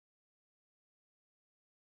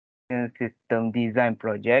system design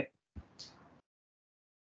project,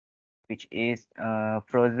 which is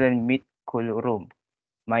frozen meat cool room.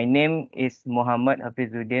 My name is Muhammad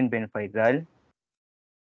Hafizuddin bin Faizal.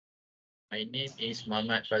 My name is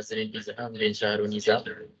Muhammad FAZRIN IZHAM bin SHAHRUL NIZAM.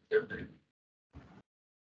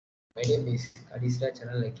 My name is KALISRAJ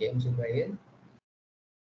like M.SUBRAYAN.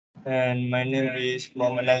 And my name is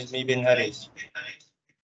Muhammad NAZMI bin Haris.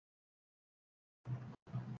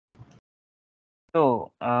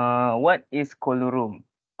 So, what is cold room?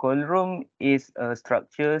 Cold room is a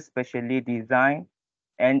structure specially designed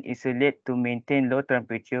and isolated to maintain low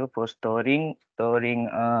temperature for storing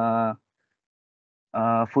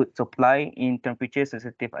food supply in temperature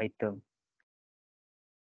sensitive item,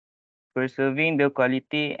 preserving the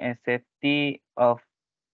quality and safety of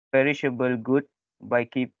perishable goods by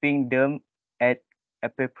keeping them at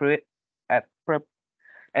appropriate appro-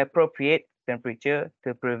 appropriate temperature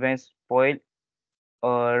to prevent spoil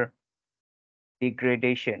or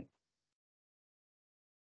degradation.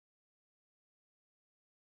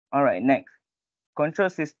 All right, next, control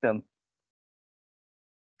system.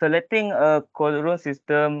 Selecting a cold room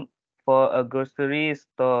system for a grocery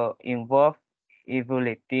store involves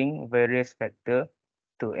evaluating various factors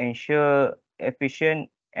to ensure efficient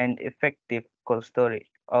and effective cold storage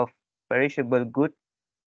of perishable goods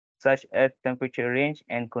such as temperature range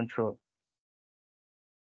and control.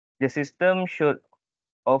 The system should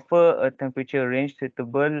offer a temperature range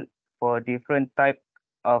suitable for different types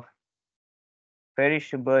of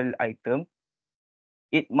perishable items.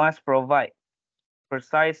 It must provide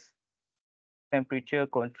precise temperature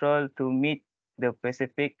control to meet the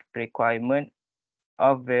specific requirement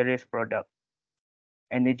of various products.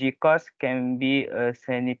 Energy costs can be a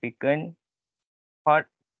significant part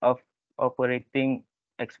of operating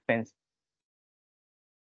expense.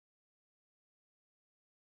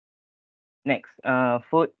 Next,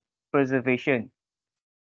 food preservation.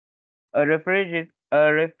 A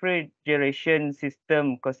refrigeration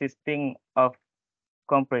system consisting of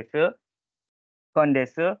compressor,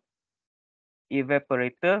 condenser,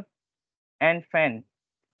 evaporator, and fan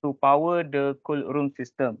to power the cool room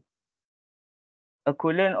system. A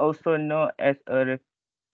coolant, also known as a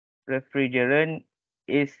refrigerant,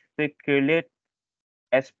 is circulated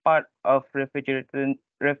as part of refrigeration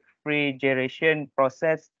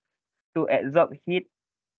process to absorb heat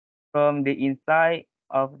from the inside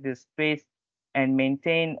of the space and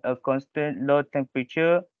maintain a constant low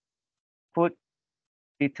temperature. Food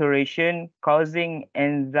deterioration causing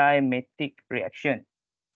enzymatic reaction,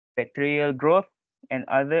 bacterial growth, and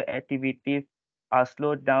other activities are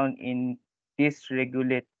slowed down in this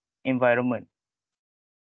regulated environment.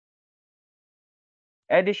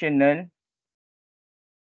 Additional,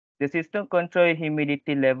 the system controls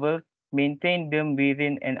humidity levels, maintain them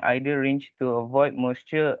within an ideal range to avoid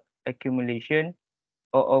moisture accumulation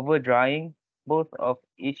or over drying, both of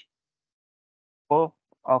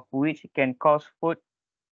which can cause food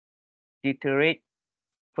deteriorate.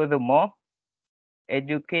 Furthermore,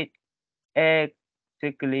 educate air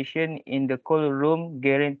circulation in the cold room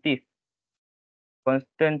guarantees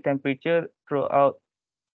constant temperature throughout,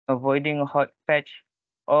 avoiding hot patch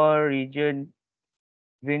or region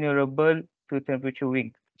vulnerable to temperature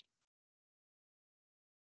swings.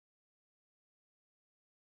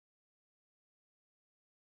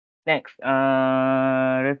 Next,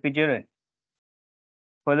 refrigerant.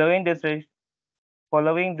 Following the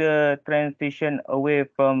following the transition away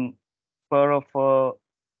from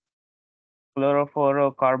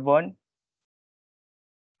chlorofluorocarbon,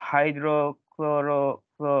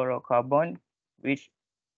 hydrochlorofluorocarbon, which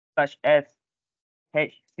such as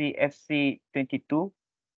HCFC 22,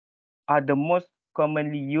 are the most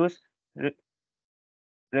commonly used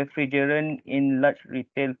refrigerant in large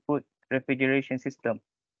retail food refrigeration system.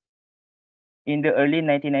 In the early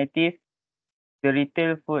 1990s, the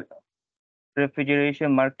retail food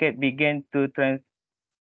refrigeration market began to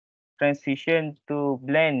transition to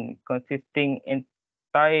blend consisting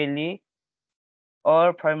entirely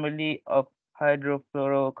or primarily of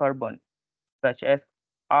hydrofluorocarbon, such as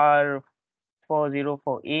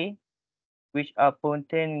R404A, which are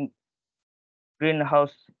potent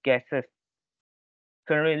greenhouse gases.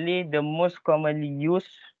 Currently, the most commonly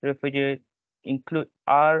used refrigerants include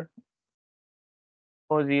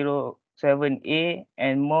R407A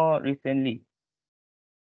and more recently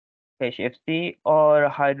HFC or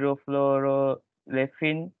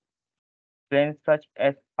hydrofluorolefin blends such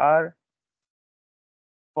as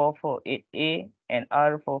R448A and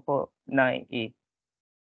R449A.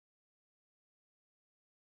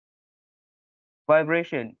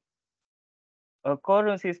 Vibration. A cold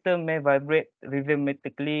room system may vibrate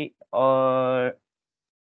rhythmically or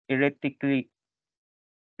erratically,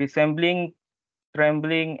 resembling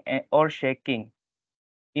trembling or shaking.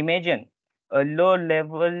 Imagine a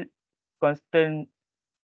low-level constant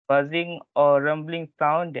buzzing or rumbling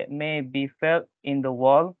sound that may be felt in the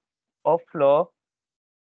wall or floor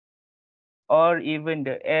or even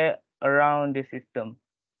the air around the system.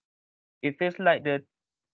 It feels like the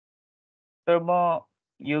tremor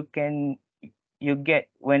you get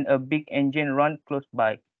when a big engine runs close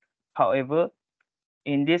by. However,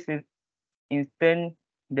 in this instant,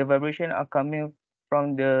 the vibration are coming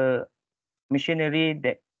from the machinery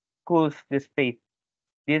that cools the space.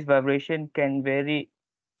 This vibration can vary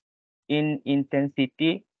in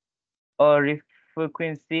intensity or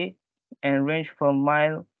frequency and range from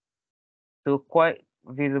mild to quite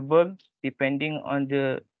visible depending on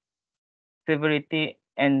the severity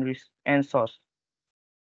and source.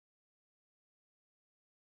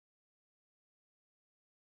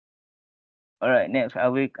 All right, next I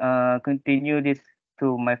will continue this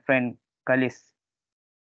to my friend Kalis.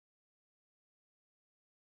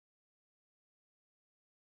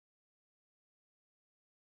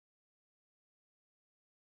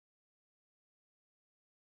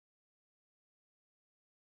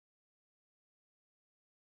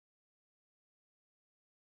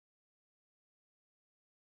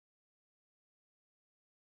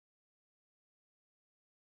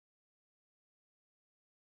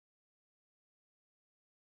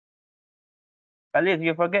 Kalis,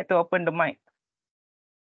 you forget to open the mic.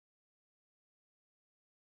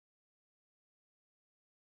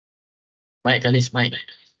 Mic, Kalis, mic.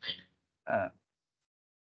 Uh,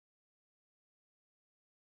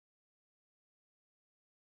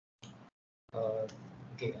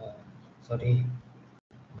 Okay, sorry,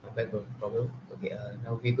 my background problem. Okay,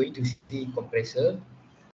 now we're going to see compressor.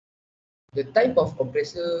 The type of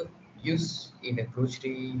compressor used in a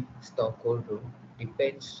grocery store cold room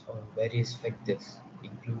depends on various factors,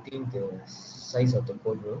 including the size of the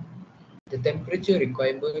cold room, the temperature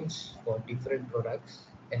requirements for different products,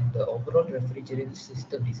 and the overall refrigerant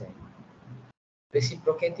system design.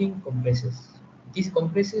 Reciprocating compressors. These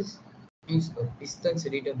compressors use a piston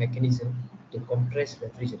cylinder mechanism to compress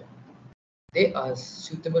refrigerant. They are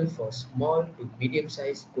suitable for small to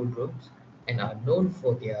medium-sized cold rooms and are known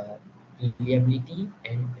for their reliability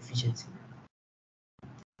and efficiency.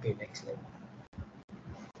 Okay, next slide.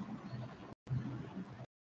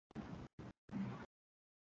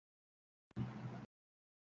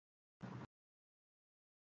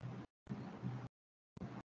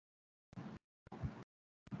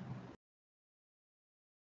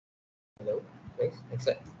 Hello, guys. Next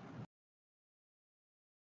slide.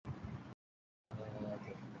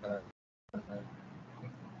 Okay. Uh,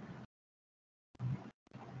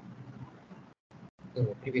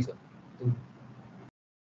 no, previous one. Two.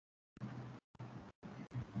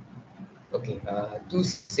 Okay.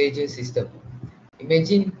 Two-stages system.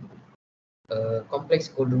 Imagine a complex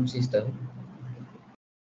cold room system.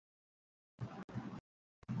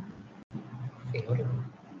 Okay, hold on.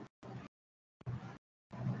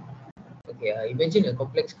 Okay, imagine a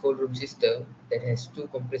complex cold room system that has two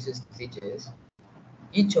compressor stages,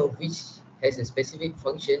 each of which has a specific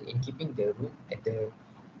function in keeping the room at the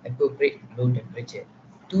appropriate low temperature.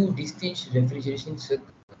 Two distinct refrigeration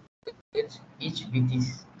circuits, each with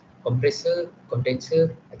its compressor,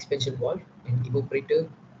 condenser, expansion valve, and evaporator,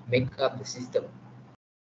 make up the system.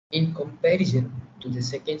 In comparison to the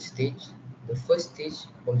second stage, the first stage,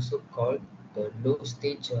 also called the low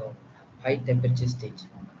stage or high temperature stage,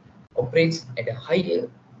 operates at a higher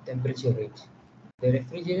temperature range. The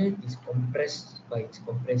refrigerant is compressed by its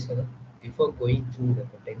compressor before going through the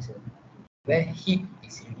condenser, where heat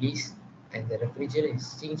is released and the refrigerant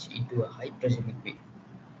is changed into a high pressure liquid.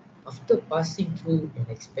 After passing through an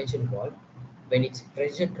expansion valve, when its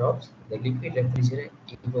pressure drops, the liquid refrigerant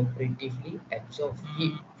evaporatively absorbs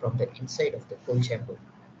heat from the inside of the cold chamber.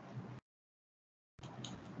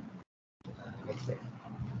 Next slide.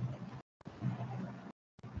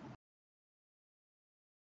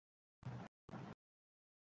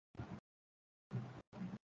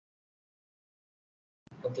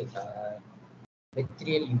 Okay,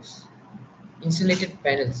 material use. Insulated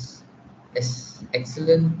panels has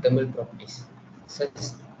excellent thermal properties. Such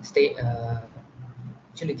stay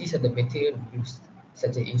actually these are the material used,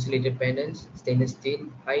 such as insulated panels, stainless steel,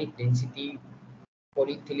 high density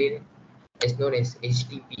polyethylene, as known as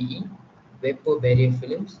HDPE, vapor barrier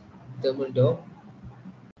films, thermal door,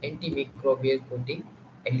 antimicrobial coating,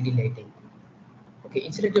 LED lighting. Okay,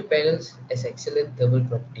 insulated panels has excellent thermal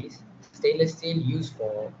properties. Stainless steel used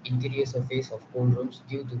for interior surface of cold rooms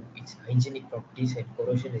due to its hygienic properties and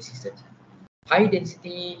corrosion resistance. High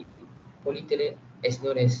density polyethylene, as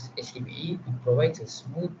known as HDPE, it provides a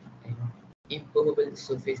smooth and impermeable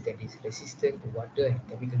surface that is resistant to water and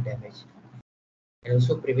chemical damage, and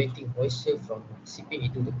also preventing moisture from seeping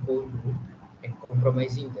into the cold room and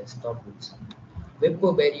compromising the storm roots.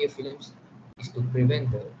 Vapor barrier films is to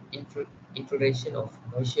prevent the infiltration of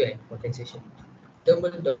moisture and condensation.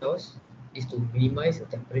 Thermal doors is to minimize the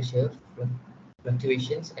temperature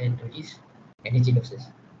fluctuations and reduce energy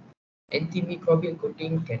losses. Antimicrobial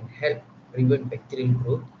coating can help prevent bacterial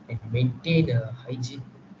growth and maintain a hygiene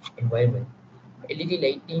environment. LED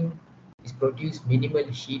lighting is produce minimal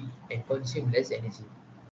heat and consume less energy,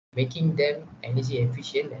 making them energy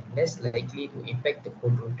efficient and less likely to impact the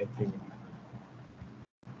cold room temperature.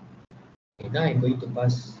 Okay, now I'm going to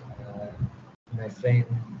pass my friend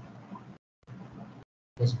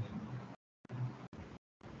NAZMI.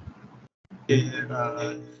 Okay,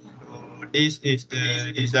 so this is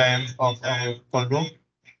the design of our cold room.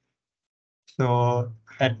 So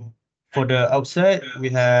for the outside, we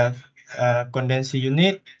have condenser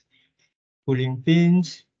unit, cooling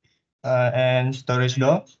fins, and storage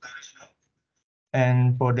door.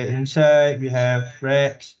 And for the inside, we have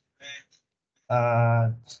racks,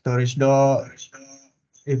 storage door,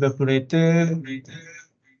 evaporator,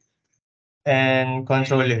 and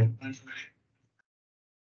controller.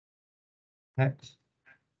 Next.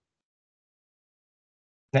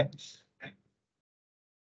 Next.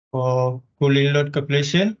 For cooling load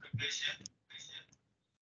calculation,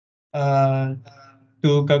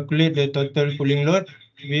 to calculate the total cooling load,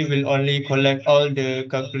 we will only collect all the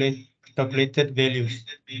calculated values.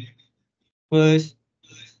 First,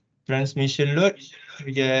 transmission load,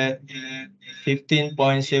 we get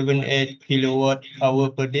 15.78 kilowatt hour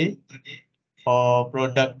per day. For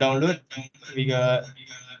product download, we got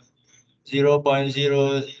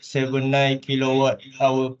 0.079 kilowatt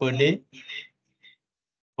hour per day.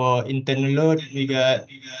 For internal load, we got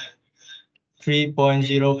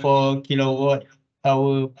 3.04 kilowatt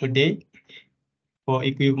hour per day. For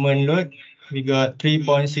equipment load, we got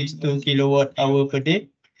 3.62 kilowatt hour per day.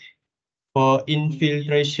 For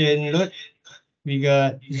infiltration load, we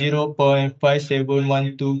got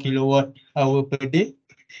 0.5712 kilowatt hour per day.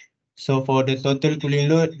 So for the total cooling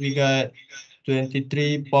load, we got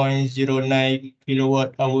 23.09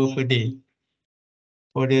 kilowatt hour per day.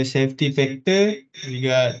 For the safety factor, we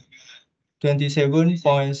got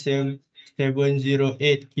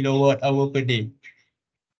 27.708 kilowatt hour per day.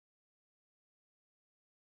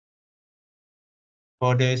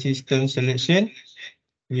 For the system selection,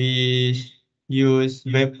 we use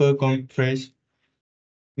vapor compressor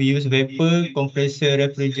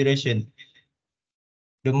refrigeration.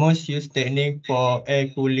 The most used technique for air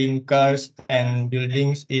cooling cars and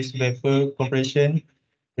buildings is vapor compression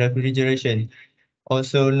refrigeration,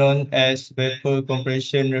 also known as vapor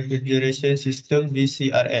compression refrigeration system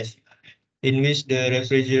 (VCRS), in which the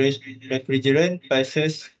refrigerant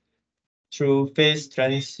passes through phase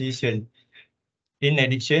transition. In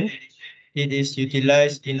addition, it is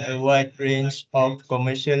utilized in a wide range of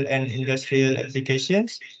commercial and industrial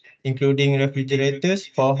applications, including refrigerators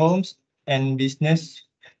for homes and business,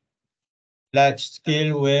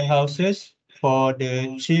 large-scale warehouses for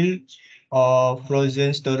the chilled or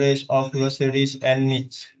frozen storage of groceries and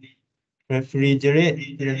meats,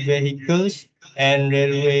 refrigerate vehicles and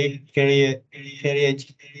railway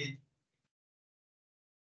carriage.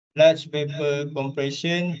 Large vapor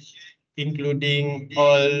compression, including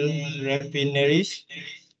oil refineries,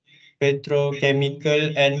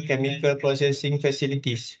 petrochemical and chemical processing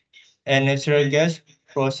facilities, and natural gas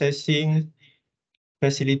processing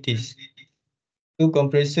facilities. Two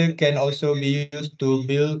compressors can also be used to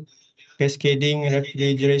build cascading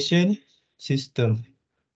refrigeration system.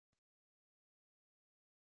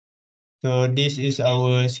 So this is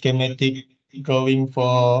our schematic drawing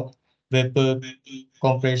for vapor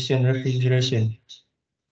compression refrigeration.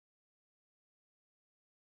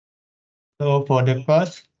 So for the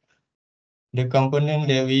cost, the component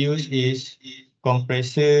that we use is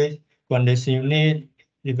compressor, condenser unit,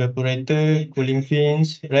 evaporator, cooling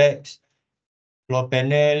fins, racks, floor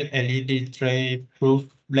panel, LED tray proof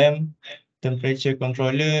lamp, temperature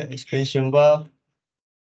controller, expansion valve,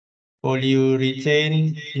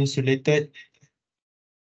 polyurethane insulated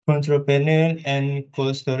control panel, and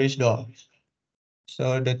cold storage door.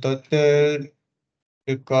 So the total,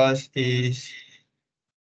 the cost is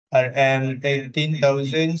RM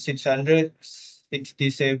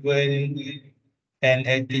 18,667 and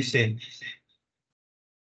 80 cents.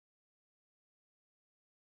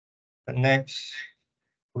 Next,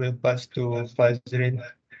 we'll pass to Fazrin.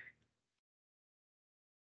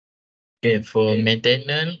 Okay, for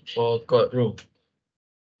maintenance for courtroom.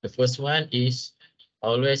 The first one is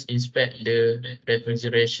always inspect the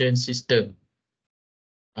refrigeration system.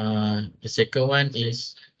 The second one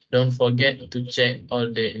is don't forget to check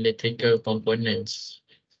all the electrical components.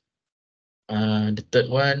 The third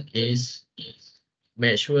one is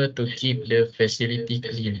make sure to keep the facility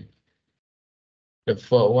clean. The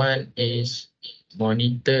fourth one is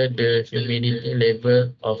monitor the humidity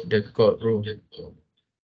level of the courtroom.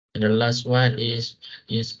 And the last one is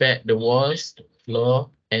inspect the walls, floor,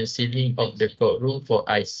 and ceiling of the courtroom for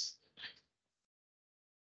ice.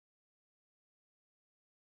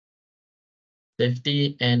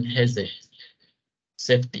 Safety and hazard.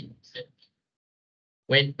 Safety.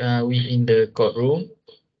 When we in the courtroom,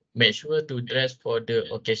 make sure to dress for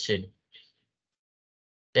the occasion.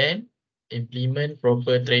 Then, implement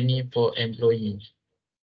proper training for employees.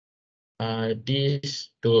 This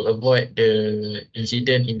to avoid the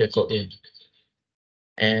incident in the courtroom.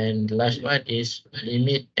 And last one is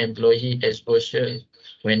limit employee exposure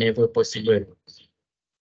whenever possible.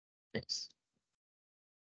 Next.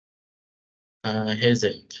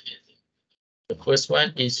 Hazard. The first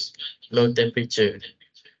one is low temperature.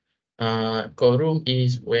 Courtroom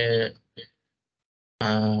is where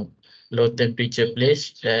low temperature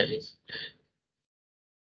place that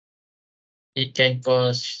it can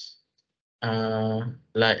cause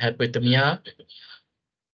like hypothermia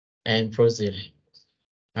and frozen.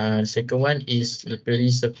 Second one is slippery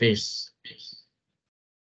surface.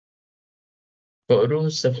 Courtroom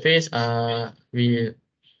surface will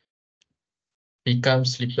become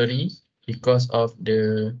slippery because of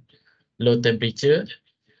the low temperature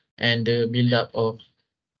and the buildup of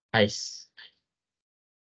ice.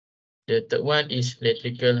 The third one is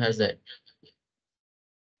electrical hazard.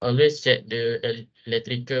 Always check the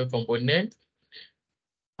electrical component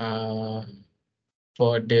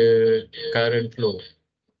for the current flow.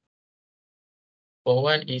 For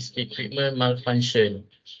one is equipment malfunction.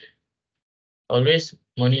 Always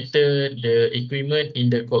monitor the equipment in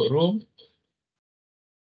the courtroom.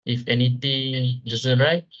 If anything doesn't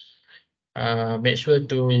right, make sure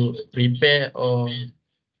to repair or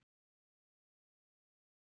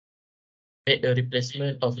make a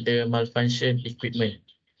replacement of the malfunction equipment.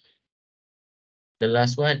 The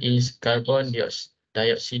last one is carbon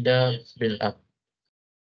dioxide buildup.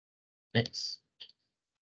 Next.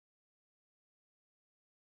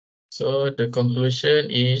 So the conclusion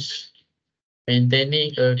is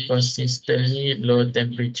maintaining a consistently low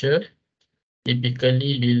temperature,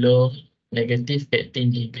 typically below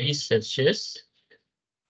 -18 degrees Celsius,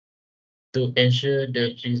 to ensure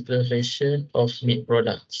the preservation of meat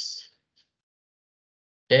products.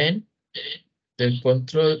 Then, the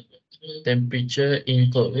controlled temperature in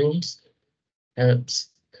courtrooms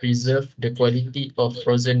helps preserve the quality of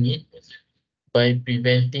frozen meat by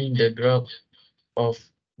preventing the growth of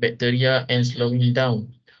bacteria and slowing down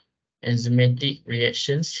enzymatic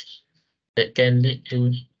reactions that can lead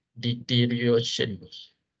to deterioration.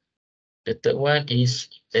 The third one is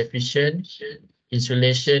efficient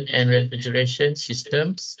insulation and refrigeration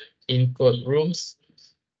systems in courtrooms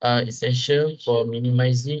are essential for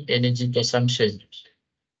minimizing energy consumption,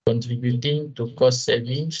 contributing to cost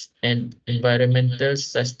savings and environmental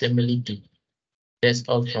sustainability. That's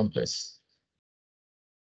all from us.